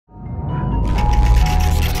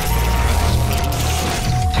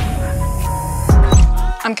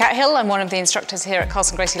I'm Kat Hill, I'm one of the instructors here at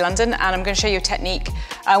Carlson Gracie London, and I'm going to show you a technique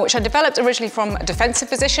which I developed originally from a defensive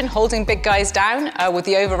position, holding big guys down with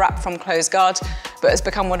the overwrap from closed guard, but has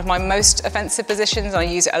become one of my most offensive positions, and I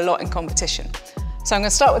use it a lot in competition. So I'm going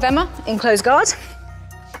to start with Emma in closed guard.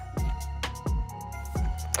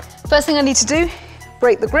 First thing I need to do,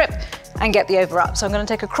 break the grip and get the overwrap. So I'm going to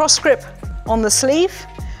take a cross grip on the sleeve.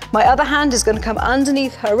 My other hand is going to come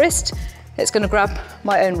underneath her wrist. It's going to grab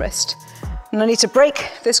my own wrist. And I need to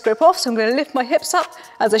break this grip off, so I'm going to lift my hips up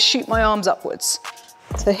as I shoot my arms upwards.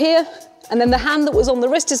 So here, and then the hand that was on the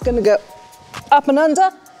wrist is going to go up and under,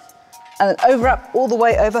 and then overwrap all the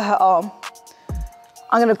way over her arm.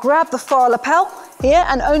 I'm going to grab the far lapel here,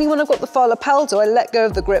 and only when I've got the far lapel do I let go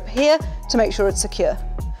of the grip here to make sure it's secure.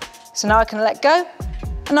 So now I can let go,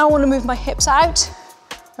 and now I want to move my hips out.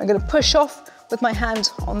 I'm going to push off with my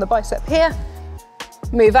hand on the bicep here,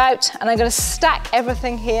 move out, and I'm going to stack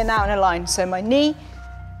everything here now in a line. So my knee,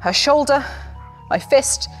 her shoulder, my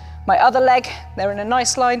fist, my other leg, they're in a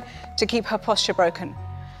nice line to keep her posture broken.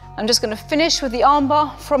 I'm just going to finish with the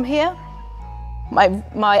armbar from here.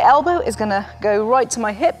 My elbow is going to go right to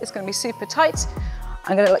my hip. It's going to be super tight.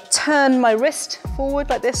 I'm going to turn my wrist forward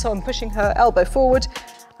like this, so I'm pushing her elbow forward,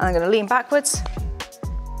 and I'm going to lean backwards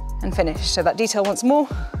and finish. So that detail once more.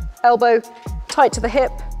 Elbow tight to the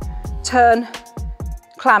hip, turn,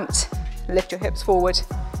 clamped, lift your hips forward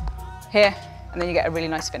here, and then you get a really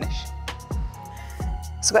nice finish.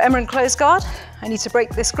 So I've got Emma in closed guard. I need to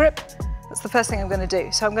break this grip. That's the first thing I'm going to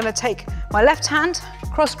do. So I'm going to take my left hand,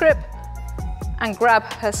 cross grip, and grab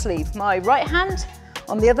her sleeve. My right hand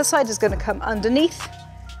on the other side is going to come underneath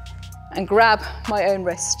and grab my own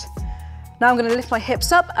wrist. Now I'm going to lift my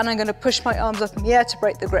hips up, and I'm going to push my arms up in the air to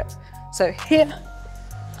break the grip. So here,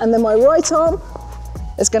 and then my right arm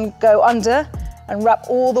is going to go under and wrap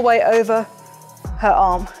all the way over her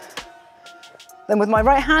arm. Then with my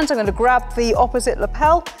right hand, I'm going to grab the opposite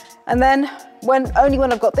lapel, and then only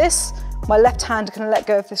when I've got this, my left hand can let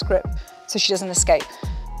go of this grip so she doesn't escape.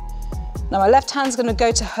 Now my left hand's going to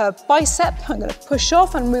go to her bicep. I'm going to push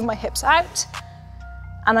off and move my hips out,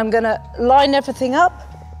 and I'm going to line everything up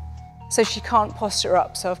so she can't posture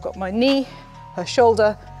up. So I've got my knee, her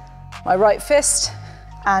shoulder, my right fist,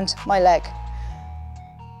 and my leg.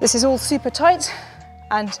 This is all super tight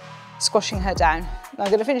and squashing her down. Now I'm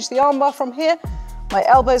going to finish the armbar from here. My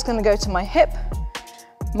elbow is going to go to my hip.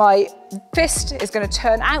 My fist is going to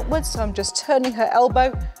turn outwards, so I'm just turning her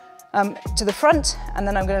elbow to the front, and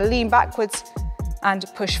then I'm going to lean backwards and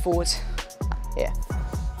push forward here.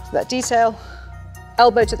 So that detail,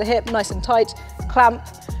 elbow to the hip, nice and tight, clamp,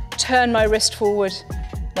 turn my wrist forward,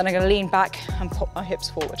 then I'm going to lean back and pop my hips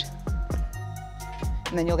forward.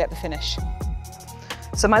 And then you'll get the finish.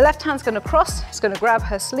 So my left hand's going to cross, it's going to grab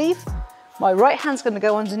her sleeve. My right hand's going to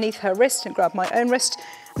go underneath her wrist and grab my own wrist.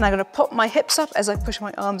 And I'm going to pop my hips up as I push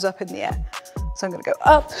my arms up in the air. So I'm going to go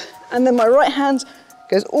up, and then my right hand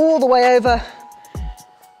goes all the way over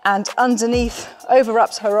and underneath,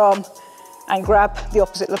 overwraps her arm and grab the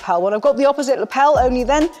opposite lapel. When I've got the opposite lapel, only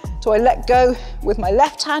then do I let go with my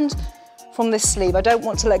left hand from this sleeve. I don't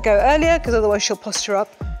want to let go earlier because otherwise she'll posture up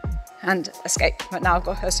and escape. But now I've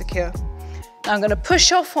got her secure. Now I'm going to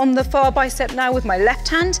push off on the far bicep now with my left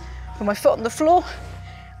hand, put my foot on the floor,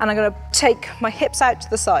 and I'm going to take my hips out to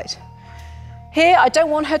the side. Here, I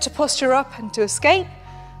don't want her to posture up and to escape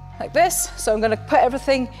like this, so I'm going to put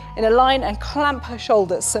everything in a line and clamp her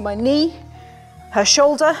shoulders. So my knee, her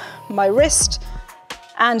shoulder, my wrist,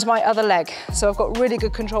 and my other leg. So I've got really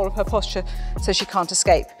good control of her posture so she can't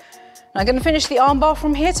escape. Now I'm going to finish the armbar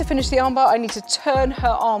from here. To finish the armbar, I need to turn her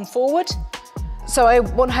arm forward. So I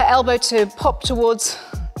want her elbow to pop towards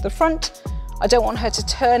the front. I don't want her to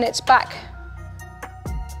turn it back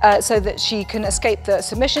so that she can escape the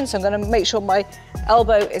submission. So I'm going to make sure my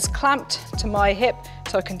elbow is clamped to my hip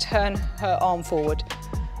so I can turn her arm forward.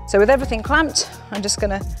 So with everything clamped, I'm just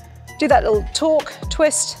going to do that little torque,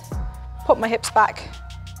 twist, pop my hips back,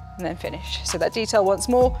 and then finish. So that detail once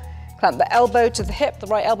more, clamp the elbow to the hip, the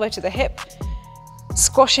right elbow to the hip,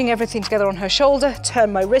 squashing everything together on her shoulder,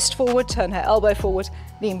 turn my wrist forward, turn her elbow forward,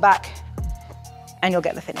 lean back, and you'll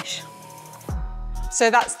get the finish. So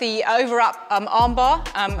that's the overwrap armbar.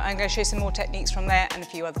 I'm going to show you some more techniques from there and a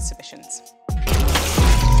few other submissions.